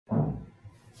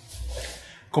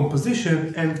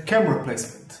composition and camera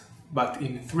placement, but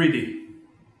in 3D.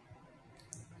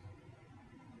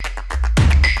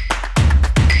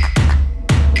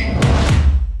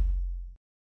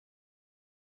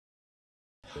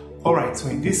 Alright, so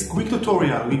in this quick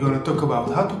tutorial we're gonna talk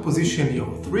about how to position your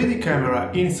 3D camera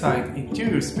inside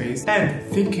interior space and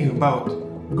thinking about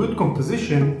good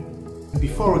composition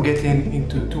before getting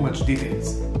into too much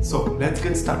details. So let's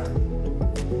get started.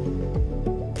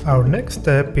 Our next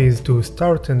step is to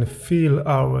start and fill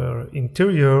our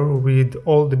interior with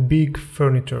all the big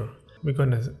furniture. We're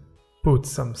gonna put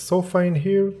some sofa in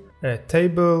here, a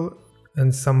table,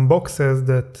 and some boxes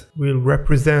that will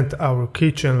represent our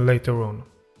kitchen later on.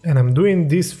 And I'm doing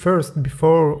this first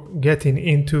before getting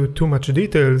into too much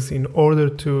details in order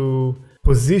to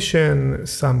position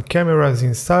some cameras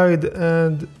inside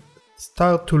and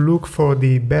start to look for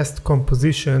the best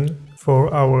composition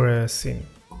for our scene.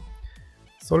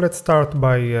 So let's start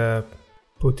by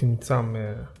putting some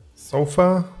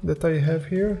sofa that I have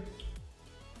here.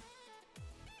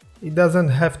 It doesn't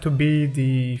have to be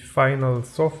the final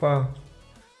sofa,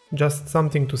 just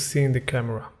something to see in the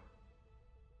camera.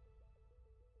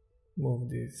 Move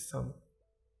this some.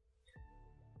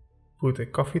 Put a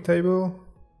coffee table,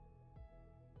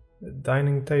 a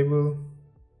dining table,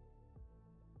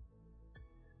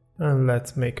 and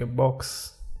let's make a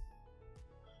box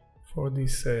for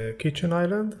this kitchen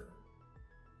island.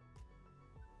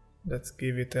 Let's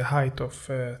give it a height of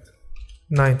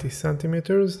 90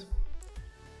 centimeters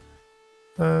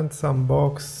and some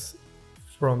box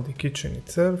from the kitchen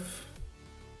itself.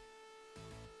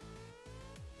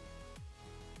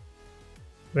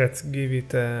 Let's give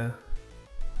it a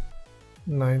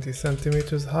 90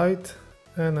 centimeters height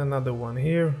and another one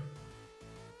here.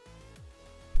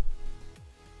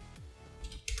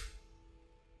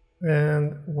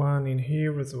 And one in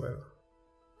here as well.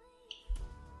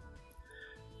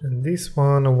 And this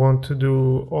one I want to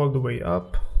do all the way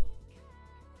up,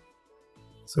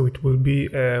 so it will be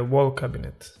a wall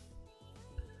cabinet.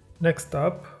 Next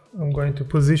up, I'm going to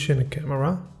position a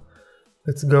camera.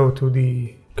 Let's go to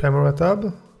the camera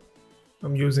tab.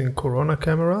 I'm using Corona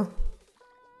camera,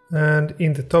 and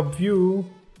in the top view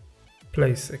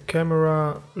place a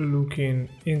camera looking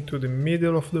into the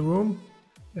middle of the room,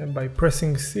 and by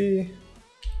pressing C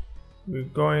we're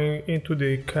going into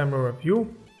the camera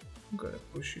view. I'm gonna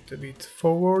push it a bit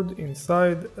forward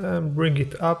inside and bring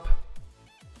it up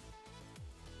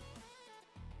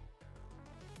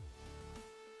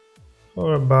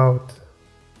for about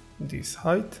this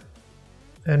height.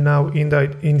 And now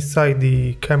inside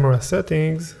the camera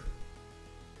settings,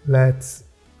 let's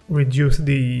reduce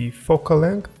the focal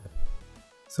length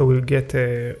so we'll get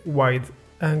a wide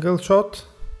angle shot.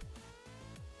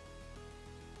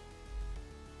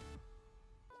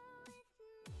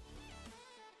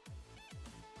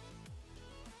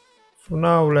 For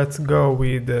now, let's go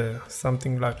with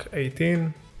something like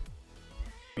 18.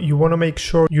 You want to make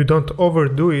sure you don't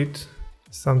overdo it,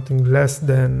 something less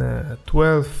than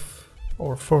 12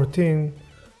 or 14,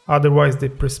 otherwise the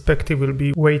perspective will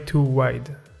be way too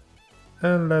wide.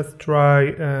 And let's try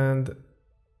and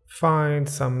find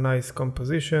some nice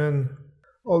composition.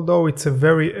 Although it's a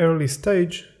very early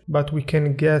stage, but we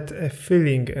can get a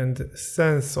feeling and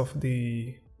sense of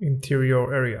the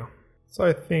interior area. So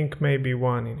I think maybe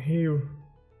one in here.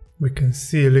 We can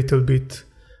see a little bit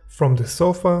from the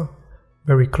sofa,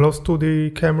 very close to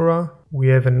the camera. We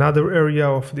have another area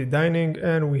of the dining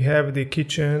and we have the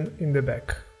kitchen in the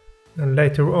back. And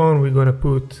later on we're gonna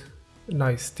put a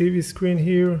nice TV screen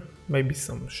here, maybe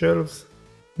some shelves.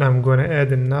 Now I'm gonna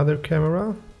add another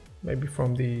camera, maybe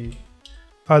from the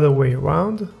other way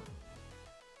around.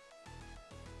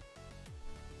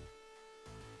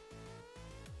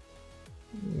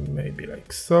 Maybe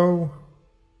like so.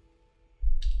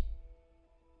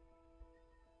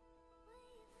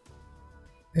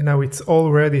 And now it's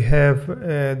already have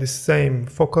the same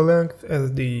focal length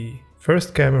as the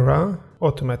first camera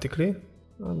automatically.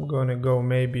 I'm gonna go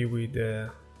maybe with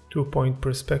a 1 point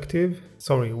perspective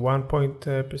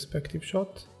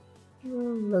shot.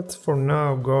 Let's for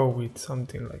now go with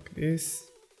something like this.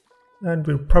 And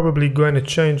we're probably going to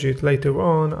change it later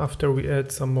on after we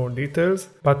add some more details.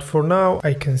 But for now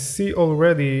I can see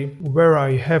already where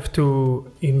I have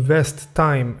to invest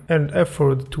time and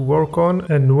effort to work on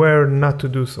and where not to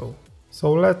do so.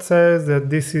 So let's say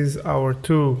that this is our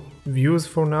two views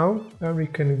for now, and we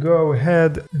can go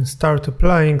ahead and start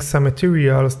applying some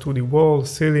materials to the walls,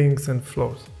 ceilings and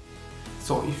floors.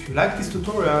 So if you like this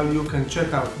tutorial, you can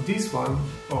check out this one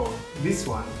or this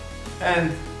one,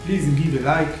 and please give a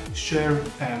like, share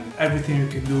and everything you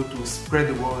can do to spread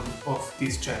the word of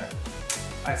this channel.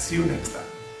 I'll see you next time.